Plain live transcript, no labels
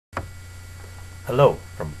Hello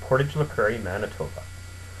from Portage-La Prairie, Manitoba.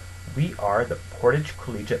 We are the Portage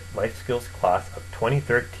Collegiate Life Skills class of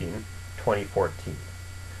 2013-2014.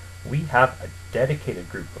 We have a dedicated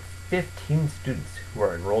group of 15 students who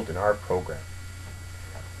are enrolled in our program.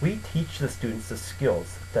 We teach the students the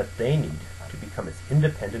skills that they need to become as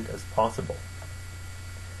independent as possible,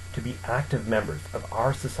 to be active members of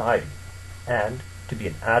our society, and to be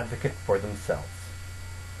an advocate for themselves.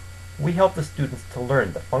 We help the students to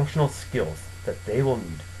learn the functional skills that they will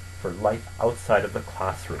need for life outside of the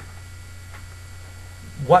classroom.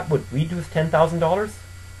 What would we do with $10,000?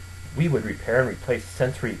 We would repair and replace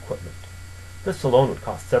sensory equipment. This alone would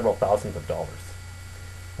cost several thousands of dollars.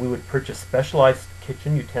 We would purchase specialized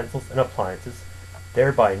kitchen utensils and appliances,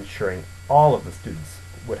 thereby ensuring all of the students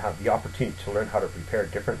would have the opportunity to learn how to prepare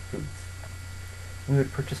different foods. We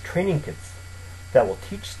would purchase training kits that will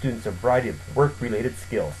teach students a variety of work-related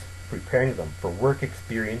skills, preparing them for work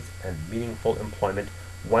experience and meaningful employment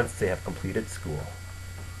once they have completed school.